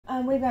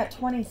We've got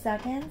 20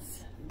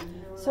 seconds.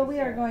 So we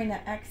are going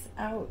to X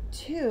out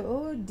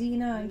 2.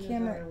 Dina on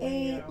camera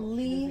 8.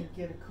 Lee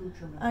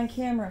on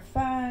camera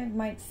 5.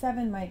 Mike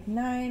 7. Mike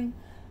 9.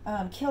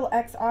 Kill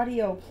X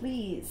audio,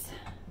 please.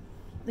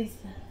 Lisa.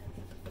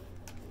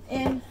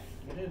 In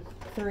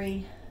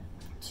 3,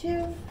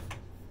 2.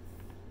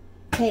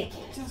 Take.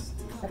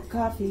 Cup of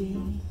coffee.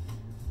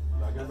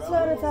 That's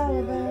what it's all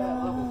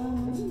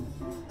about.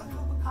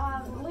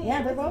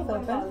 Yeah, they're both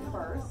open.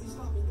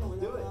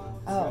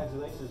 Oh.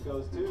 Congratulations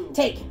goes to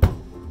Take.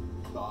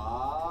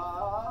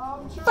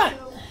 Fun.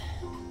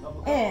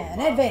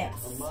 And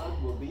advance.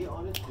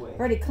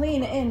 Ready,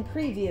 clean in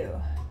preview.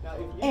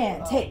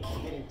 And take.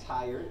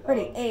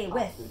 Ready, A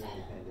with.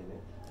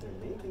 There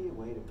may be a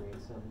way to bring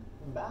some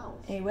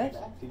balance A with.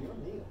 back to your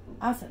meal.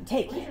 Awesome.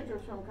 Take.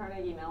 Researchers from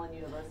Carnegie Mellon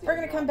University. We're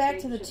going to come back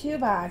to the 2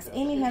 box.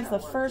 Amy has the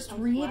first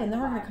read, and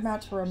then we're going to come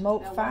out to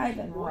remote 5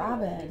 and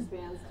Robin.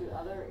 Expands to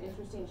other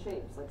interesting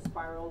shapes like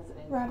spirals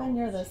and Robin,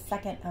 you're the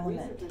second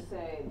element. Researchers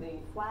say the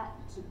flat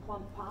to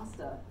plump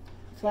pasta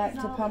Flat is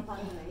to not pump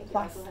only fun to make, it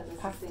plus also has a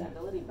pasta.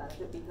 sustainability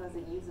benefit because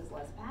it uses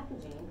less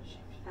packaging,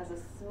 has a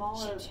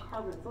smaller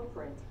carbon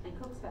footprint, and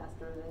cooks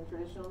faster than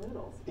traditional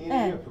noodles.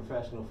 Dana, you're a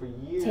professional. For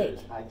years, take.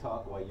 I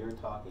talk while you're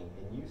talking,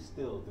 and you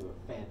still do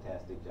a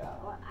fantastic job.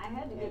 Well, I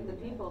had to give the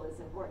people this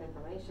important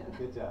information.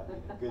 Good job.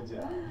 Good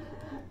job.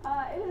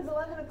 It is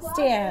 11 o'clock.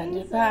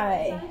 Stand by.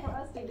 It's time for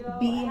us to go.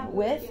 Be Happy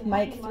with weekend.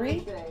 Mike Happy 3.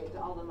 Mother's Day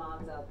to all the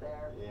moms out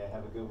there. Yeah,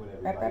 have a good one,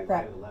 everybody.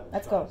 Rep.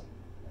 Let's go.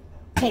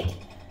 Take.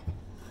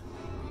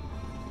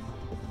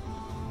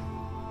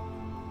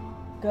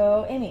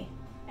 Go, Amy.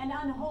 An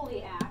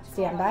unholy act.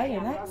 Stand by,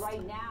 you're next.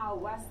 Right now,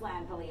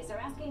 Westland police are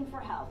asking for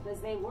help as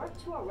they work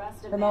to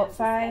arrest a Remote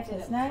man 5 suspected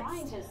is of next.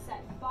 trying to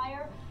set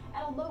fire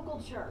at a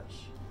local church.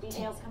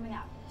 Details coming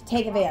up.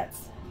 Take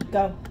advance.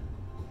 Go.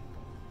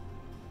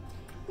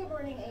 Good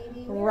morning,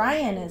 Amy.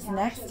 Ryan is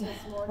next.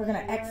 We're going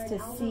to X to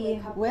C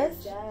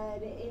with.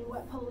 Dead in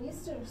what police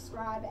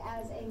describe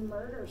as a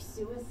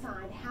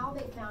murder-suicide. How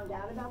they found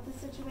out about the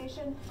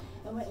situation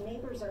and what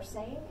neighbors are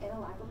saying in a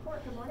live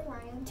report. Good morning,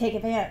 Ryan. Take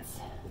advance.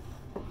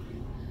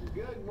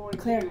 Good morning,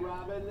 Clear.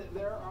 Robin.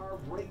 There are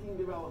breaking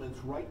developments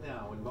right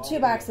now involving 2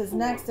 boxes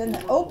next in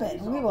the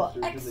open. We will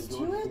X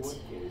to it.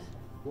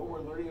 What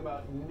we're learning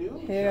about new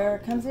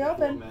Here comes the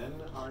open. men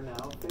are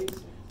now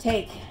facing.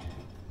 Take.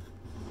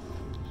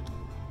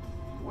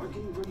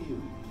 Working for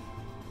you.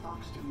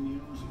 Fox 2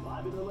 News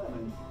Live at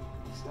 11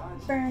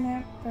 starts Burn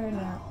out, burn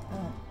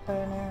out,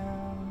 burn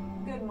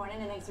out. Good morning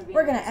and thanks for being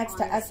We're going with to us X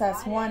to on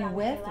this SS1 Friday.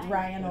 with I'm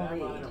Ryan And I'm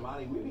O'Reed. Ryan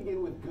Armani. We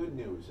begin with good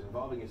news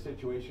involving a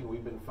situation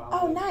we've been Oh,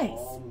 following nice.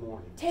 all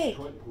morning. Take.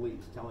 Detroit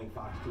police telling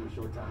Fox 2 a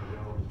short time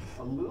ago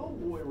a little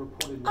boy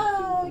reported missing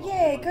Oh, from a yay.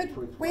 home on Good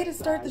Detroit's way to west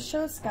start the side,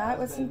 show, Scott,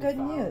 with has some been good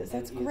found news.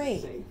 That's and is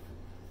great. safe.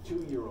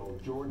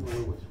 2-year-old Jordan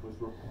Lewis was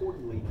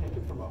reportedly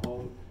taken from a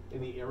home in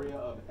the area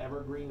of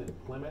Evergreen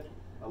and Plymouth.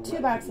 2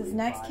 boxes allegedly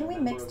next. by Can a we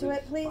member mix of to his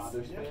it, please?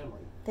 father's family.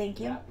 Thank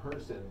you. That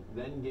person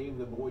then gave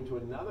the boy to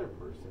another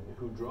person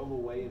who drove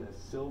away in a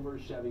silver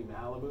Chevy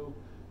Malibu.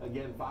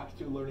 Again, Fox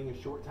 2 learning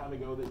a short time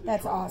ago that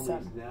That's Detroit awesome.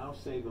 police now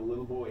say the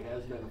little boy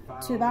has been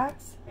found 2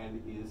 box.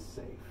 and is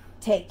safe.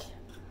 Take.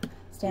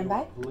 Stand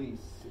by. Police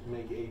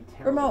make a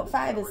terrible Remote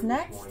 5 is discovery this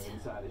next. morning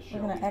inside a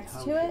We're going Shelby to X to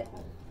Township it.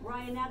 home.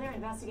 Ryan, now they're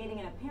investigating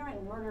an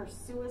apparent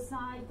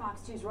murder-suicide.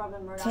 Fox 2's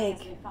Robin Murdoch Take.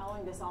 has been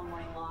following this all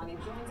morning long and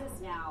joins us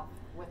now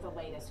with the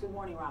latest. Good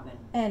morning, Robin.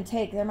 And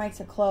take. Their mics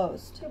are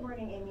closed. Good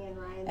morning, Amy and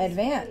Ryan.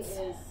 Advance. This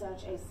really is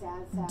such a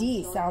sad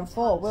D, story. sound I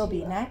full, talked will to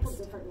be a next. couple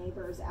different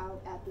neighbors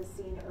out at the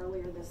scene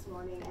earlier this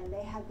morning, and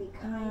they had the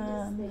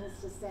kindest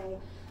things to say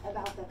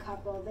about the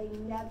couple. They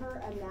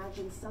never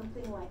imagined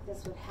something like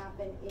this would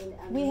happen in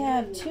a We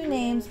have million 2 years.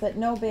 names, but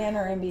no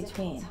banner in They had a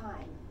difficult between.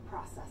 time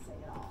processing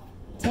it all.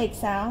 Take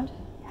sound.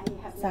 I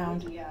have no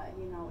Sound. idea,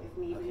 if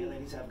maybe... Okay,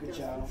 ladies, have a good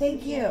job.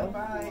 Thank you.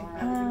 Bye.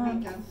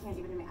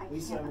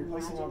 Lisa, I'm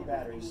replacing all the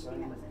batteries, so I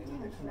need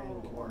to come in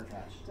and order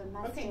trash.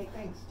 Okay,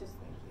 thanks. Just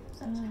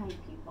such kind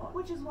people.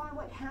 Which is why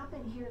what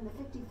happened here in the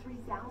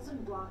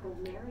 53,000 block of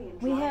Marion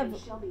We Drive have in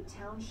Shelby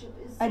Township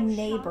is a so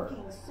neighbor.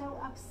 shocking, so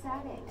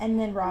upsetting. And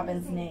then There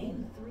Robin's is a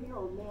name.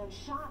 83-year-old man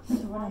shot So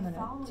his what I'm wife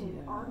gonna following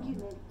an do-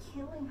 argument,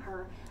 killing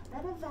her,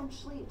 then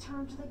eventually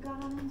turned the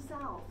gun on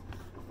himself.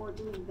 Before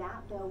doing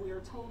that, though, we are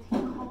told he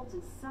called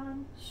his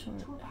son Short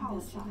to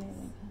apologize.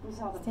 investigating. We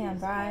saw the Stand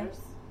police by. cars,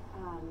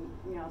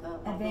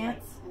 the Advance.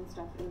 lights and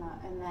stuff,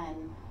 and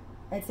then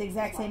It's the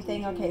exact same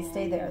thing. Okay,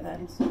 stay there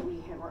then. And so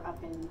were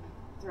up in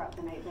throughout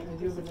the night. And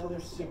do you have another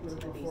secret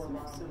before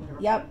Mom?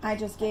 Yep, I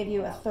just gave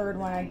you a third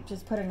one. I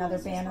just put another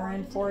banner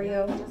in for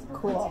you.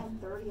 Cool.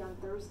 10:30 on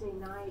Thursday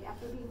night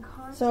after being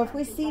So if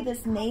we contacted see by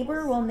this the neighbor,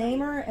 couple's we'll son, name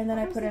her, and then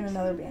I others put in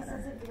another treat this banner.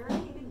 as a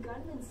barricaded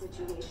gunman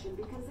situation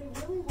because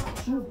they really weren't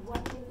sure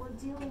what they were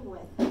dealing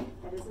with.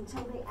 That is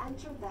until they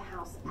entered the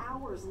house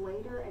hours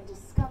later and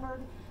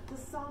discovered the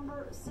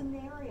somber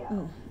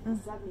scenario. The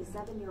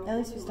 77-year-old At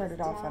least we woman started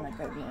was off on dead. a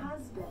good Her note.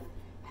 husband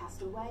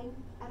passed away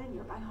at a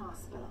nearby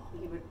hospital.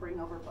 He would bring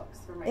over books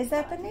for my Is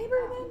that son, the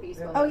neighbor then?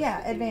 baseball Oh, books, yeah,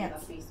 just thinking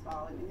advance. about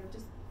baseball, and they're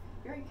just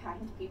very kind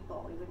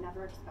people. You would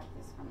never expect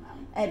this from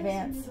them.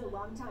 Advance. The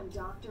longtime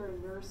doctor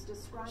and nurse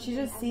described She him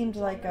just as seemed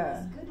like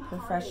generous, a good-hearted,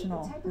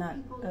 professional, the type of not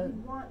people a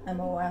you'd want living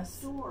MOS.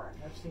 next door,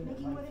 I've seen it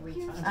making like what 3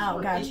 appears times. to Oh,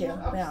 be got you.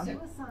 a Yeah.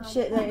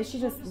 suicide She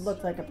just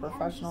looked like a disturbing and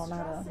professional, not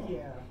a distressing.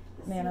 Yeah.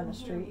 The man on the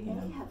scene street, here you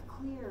know. may have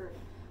cleared,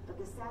 but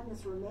the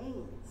sadness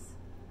remains.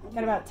 And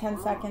Got about 10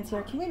 seconds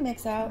here. Can we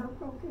mix out?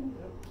 Heartbroken.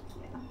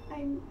 Yeah,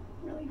 I'm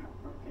really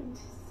heartbroken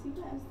to see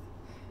this.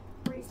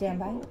 Great Stand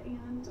by. people,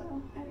 and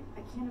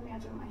I can't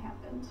imagine what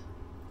happened.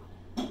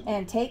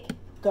 And take,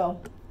 go.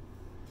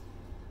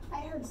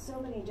 I heard so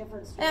many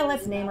different stories. Yeah,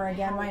 let's name her about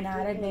again. how Why not?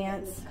 dripping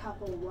Advance. This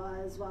couple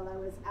was while I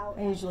was out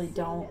I at usually the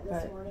scene don't,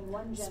 this but morning.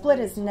 One split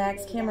gentleman is told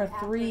next. me Camera that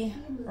after 3, he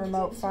moved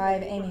remote into 5.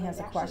 the Amy neighborhood, has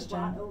a actually question.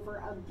 brought over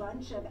a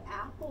bunch of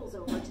apples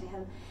over to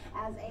him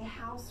as a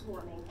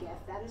housewarming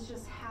gift. That is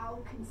just how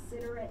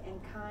considerate and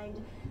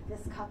kind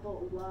this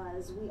couple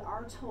was. We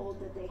are told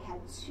that they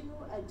had 2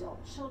 adult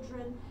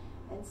children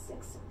and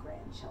 6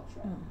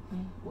 grandchildren.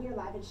 We are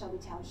live in Shelby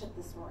Township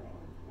this morning.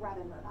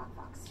 Robin Murdoch,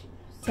 Fox 2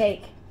 News.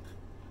 Take.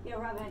 Yeah,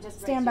 Robin, it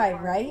just Stand breaks your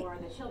by, heart right?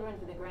 for the children,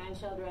 for the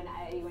grandchildren.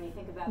 When you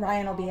think about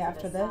Ryan the will be calls of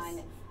after the this.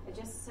 son, it's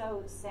just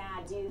so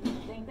sad. Do you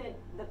think that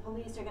the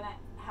police are going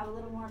to have a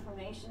little more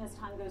information as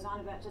time goes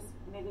on about just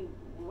maybe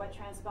what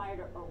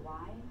transpired or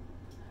why?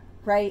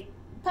 Right.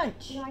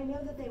 Punch. You know, I know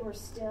that they were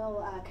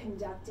still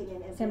conducting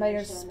an Stand by your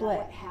investigation split.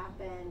 what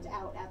happened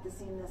out at the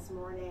scene this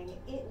morning.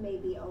 It may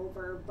be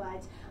over,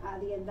 but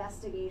the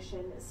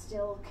investigation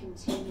still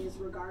continues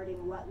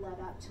regarding what led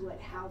up to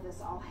it, how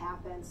this all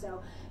happened.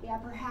 So, yeah,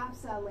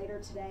 perhaps later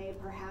today,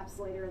 perhaps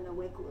later in the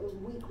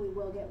week, we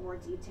will get more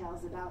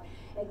details about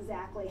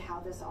exactly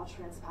how this all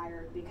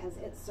transpired, because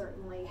it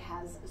certainly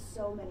has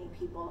so many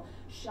people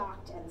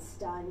shocked and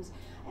stunned,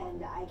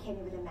 and I can't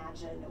even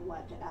imagine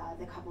what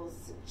the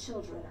couple's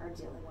children are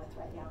dealing with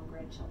right now, and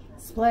grandchildren.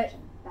 Split.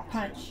 Back to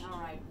Punch. you. All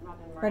right, Robin,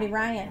 Ready, thank you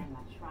Ryan? very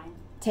much. Ryan?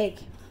 Take.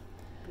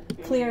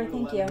 Clear, In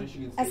thank 11, you.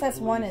 Michigan State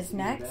SS1 Police is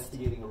next.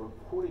 Investigating a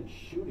reported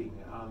shooting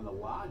on the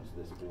lodge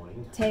this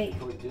morning. Take.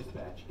 Detroit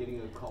Dispatch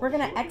getting a call We're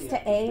going to shortly X to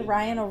after A. midnight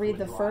Ryan will from read a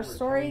the driver first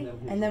story, telling them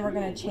his and then we're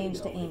going rear to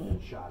change to window had Amy.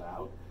 been shot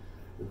out.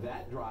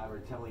 That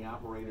driver telling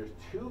operators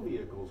 2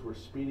 vehicles were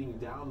speeding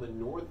down the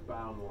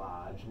northbound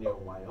lodge near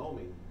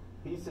Wyoming.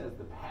 He says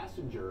the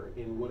passenger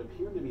in what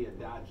appeared to be a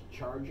Dodge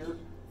Charger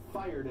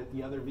fired at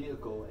the other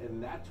vehicle,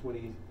 and that's when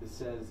he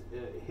says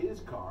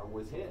his car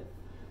was hit.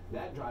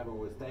 That driver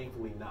was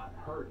thankfully not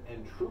hurt,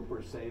 and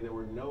troopers say there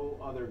were no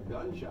other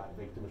gunshot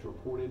victims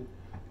reported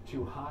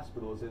to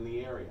hospitals in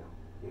the area.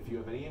 If you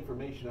have any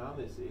information on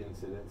this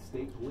incident,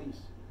 state police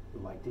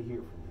would like to hear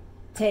from you.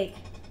 Take.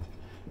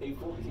 A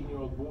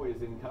 14-year-old boy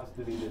is in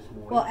custody this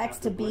morning. Well, X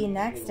after to B bringing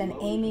next, a and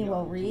loaded Amy gun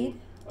will to read.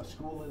 a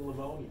school in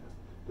Livonia.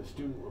 The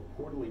student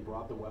reportedly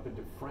brought the weapon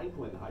to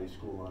Franklin High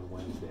School on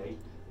Wednesday.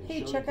 And Hey,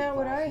 showed check it to out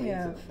what I classmates in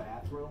have. a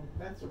bathroom.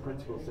 That's The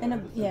principal said And a-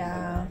 the student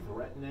yeah. did not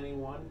threaten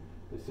anyone.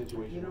 The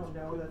situation You was don't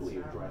know, that's quickly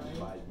not addressed right.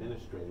 by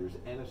administrators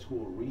and a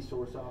school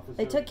resource officer.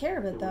 They took care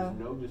of it, There was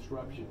though. no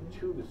disruption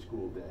to the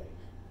school day.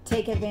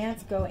 Take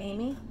advance. Go,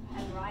 Amy.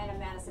 And Ryan of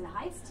Madison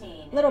Heights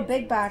teen. Little is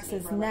Big Box investigating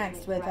is for allegedly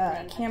next with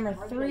threatening a camera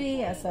target 3, employee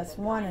with a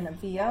SS1, and a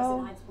Madison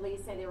VO. Heights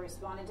police say they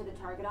responded to the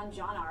target on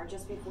John R.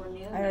 just before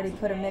noon. I already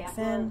put a yesterday mix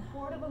after in. A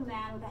report of a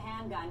man with a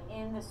handgun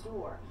in the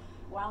store.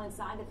 While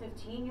inside, the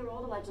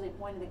 15-year-old allegedly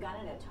pointed the gun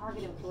at a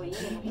Target employee.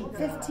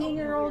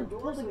 15-year-old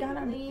pulled a gun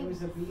on- It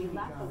was a BB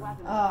gun.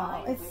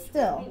 Oh, it's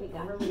still.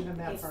 We're leaving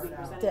that part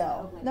out.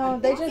 Still. No,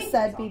 they just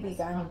said BB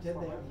gun. Oh, did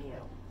they?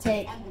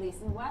 Take. And police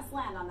in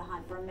Westland on the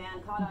hunt for a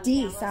man caught on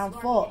D camera sound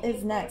snorting full a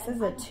is next. This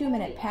is a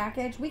 2-minute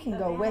package. We can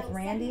go with Setting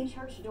Randy. the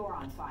church door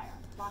on fire.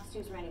 Fox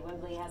 2's Randy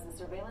Wimbley has the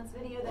surveillance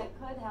video that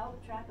could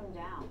help track him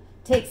down.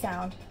 Take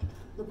sound.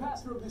 The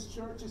pastor of this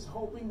church is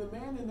hoping the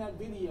man in that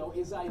video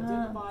is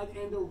identified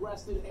and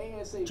arrested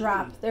ASAP.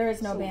 Dropped. There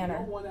is no so banner.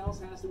 No one else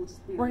has to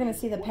experience We're going to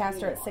see the what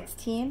pastor they at are.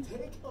 16.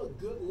 Take a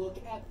good look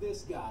at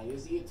this guy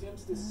as he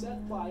attempts to set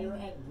fire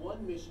at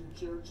One Mission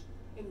Church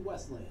in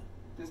Westland.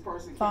 This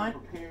person Font.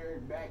 came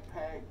prepared,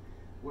 backpack,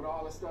 with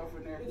all the stuff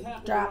in there. It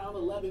happened Drop. around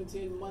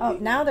 11:10 Monday. Oh,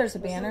 now night. there's a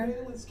banner.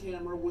 surveillance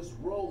camera was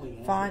rolling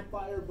as Font. the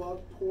firebug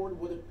poured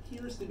what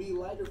appears to be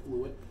lighter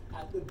fluid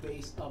at the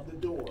base of the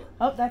door.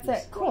 Oh, that's He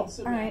it. Cool. strikes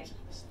a All right. match,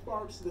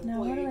 sparks the Now,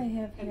 what do flame,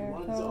 I have and here?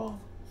 runs Go. off.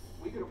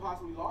 We could have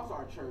possibly lost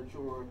our church,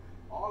 or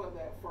all of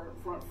that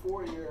front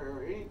foyer,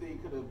 or anything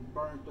could have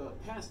burnt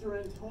up. Pastor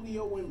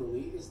Antonio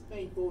Wimberly is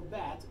thankful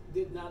that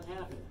did not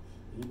happen.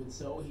 Even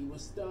so, he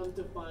was stunned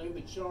to find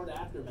the charred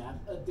aftermath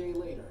a day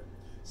later.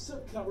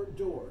 Soot-covered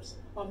doors,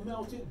 a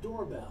melted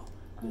doorbell.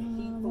 The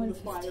heat from the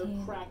fire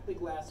 115. cracked the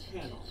glass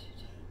panel.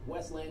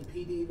 Westland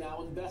PD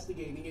now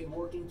investigating and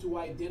working to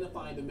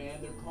identify the man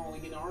they're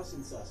calling an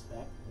arson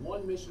suspect.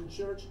 One Mission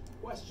Church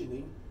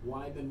questioning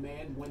why the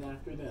man went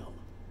after them.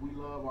 We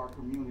love our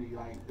community,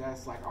 like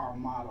that's like our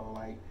motto,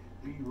 like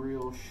be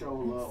real, show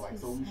love, like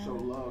so we show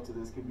love to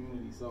this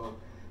community. So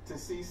to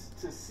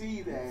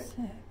see that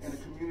in a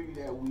community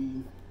that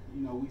we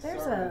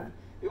There's serve,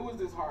 it was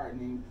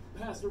disheartening.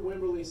 Pastor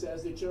Wimberly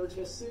says the church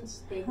has since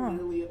spent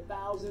nearly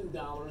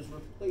 $1,000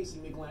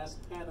 replacing the glass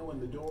panel in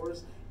the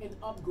doors and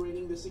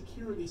upgrading the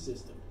security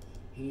system.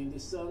 He and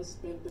his son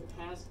spent the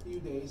past few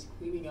days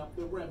cleaning up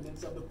the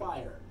remnants of the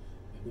fire.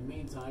 In the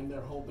meantime,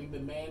 they're hoping the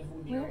man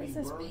who nearly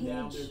burned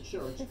down their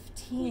church 15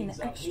 cleans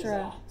up his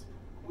act.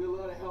 We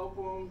love to help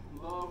them,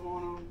 love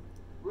on them.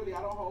 Really,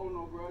 I don't hold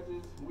no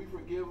grudges. We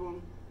forgive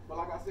him. But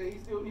like I said, he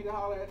still need to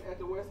holler at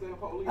the West End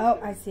police. Oh,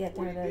 I see it.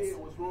 There what it he is. did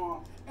was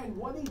wrong. And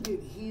what he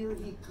did here,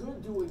 he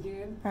could do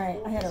again. All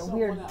right, I had a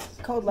weird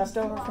code left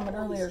over from an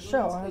earlier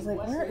show. I was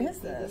like, where is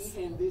this?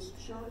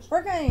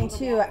 We're going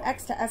to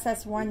X to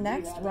SS1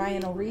 next.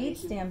 Ryan will read.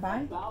 Stand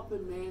by. About the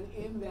man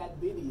in that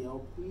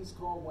video, please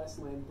call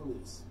Westland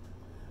Police.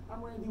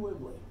 I'm Randy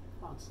Wimbley,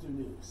 Fox 2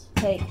 News.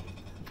 Take.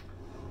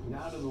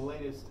 Now to the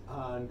latest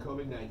on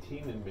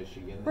COVID-19 in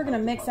Michigan. We're going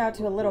to mix out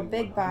to a little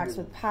big box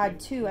with Pod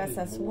 2,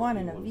 SS1,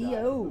 and a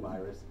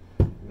VO.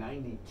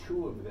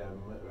 92 of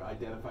them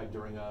identified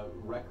during a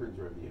records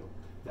review.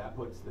 That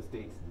puts the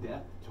state's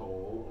death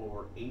toll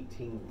over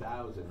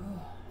 18,000.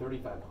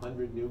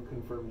 3,500 new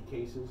confirmed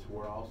cases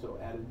were also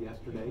added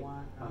yesterday.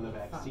 On the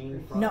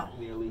vaccine front,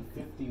 nearly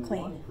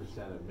 51%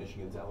 of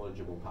Michigan's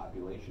eligible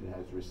population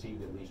has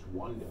received at least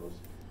one dose.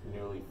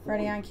 Nearly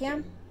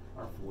 40%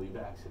 are fully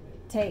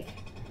vaccinated. Take.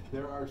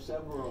 There are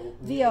several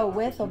VO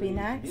with will be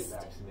next. To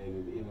get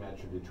vaccinated in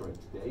Metro Detroit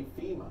today.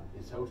 FEMA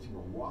is hosting a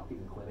walk-in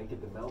clinic at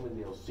the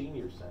Melvindale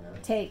Senior Center.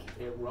 Take.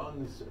 It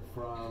runs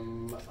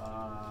from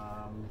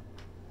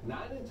 9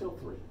 until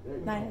 3. There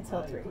you 9 go.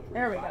 until 3.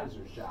 There we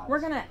go.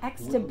 We're going to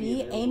X to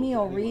B. Amy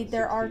will read.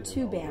 There are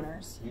 2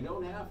 banners. You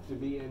don't have to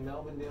be a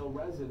Melvindale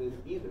resident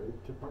either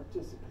to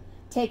participate.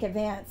 Take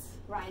advance.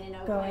 Ryan in Go,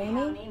 Oakland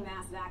Amy. County,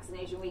 mass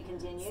vaccination week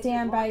continues.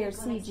 Stand by your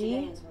CG.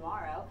 CG. And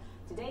tomorrow.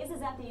 Today's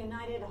is at the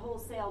United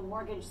Wholesale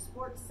Mortgage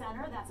Sports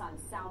Center. That's on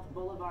South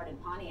Boulevard in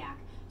Pontiac.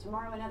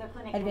 Tomorrow, another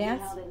clinic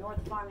Advance. will be held at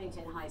North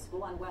Farmington High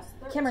School on West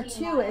 13. Camera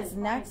 2 is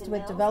next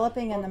with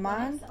developing in the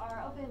Mon.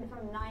 Are open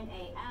from 9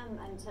 a.m.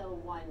 until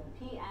 1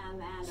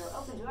 p.m. and are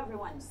open to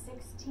everyone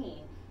 16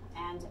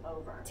 and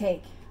over.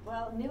 Take.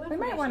 Well, new we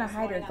might want to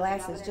hide her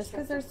glasses just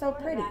because they're so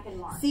pretty.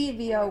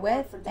 CVO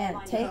with and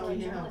take.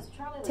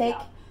 Take.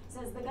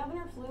 Says the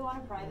governor flew on a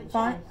private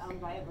jet owned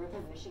by a group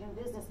of Michigan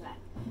businessmen.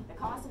 The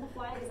cost of the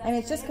flight is and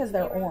it's just because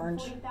they're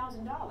orange.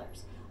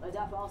 $40,000.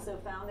 LaDuff also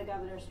found the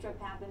governor's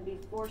trip happened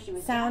before she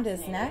was Sound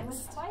vaccinated. is next.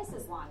 It was twice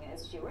as long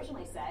as she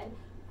originally said,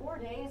 4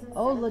 days instead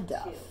of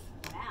LaDuff.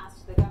 2.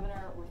 Masked, the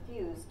governor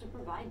refused to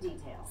provide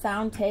details.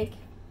 Sound take.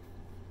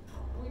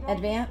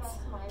 Advance.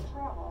 My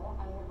travel,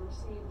 I have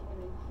received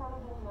an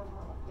incredible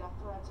number of death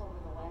threats over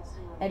the last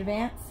year.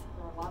 Advance.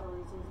 There are a lot of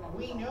reasons that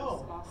we don't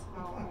discuss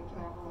how I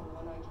travel and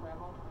when I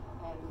travel,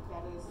 and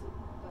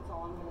that's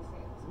all I'm going to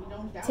say. We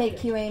don't doubt Take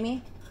Q,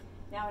 Amy.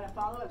 Now, in a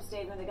follow-up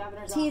statement, the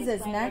governor's Tease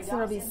office is next.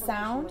 It'll be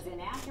sound.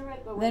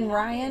 Then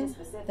Ryan.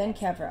 Then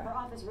Kevra. Her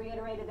office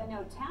reiterated that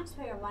no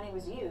taxpayer money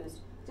was used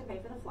to pay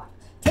for the flight.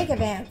 Take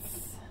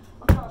advance.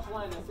 I'm Josh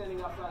Lynn,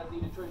 standing outside of the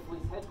Detroit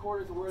Police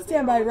Headquarters. Where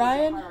Stand by,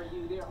 Ryan.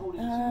 They're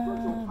holding 2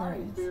 virtual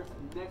parties fairs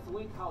next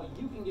week. How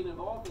you can get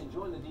involved and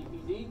join the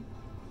DPD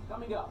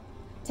coming up.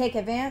 Take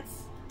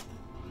advance.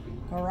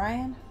 Go,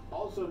 Ryan.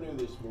 Also new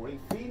this morning,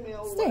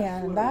 female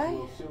Stand by.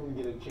 will soon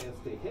get a chance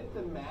to hit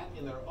the mat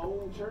in their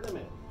own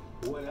tournament.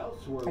 What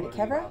else we're Ready, learning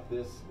Kevra? about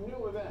this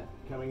new event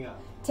coming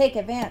up? Take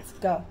advance.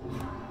 Go.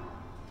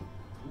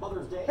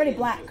 Mother's Day. Ready,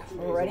 Black.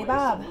 Ready,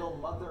 Bob. Will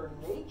Mother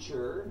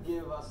Nature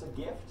give us a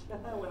gift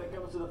when it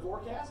comes to the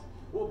forecast?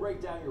 We'll break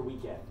down your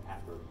weekend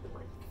after the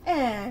break.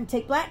 And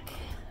take Black.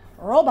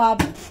 Roll, Bob.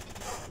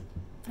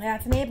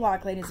 That's an A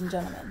block, ladies and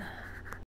gentlemen.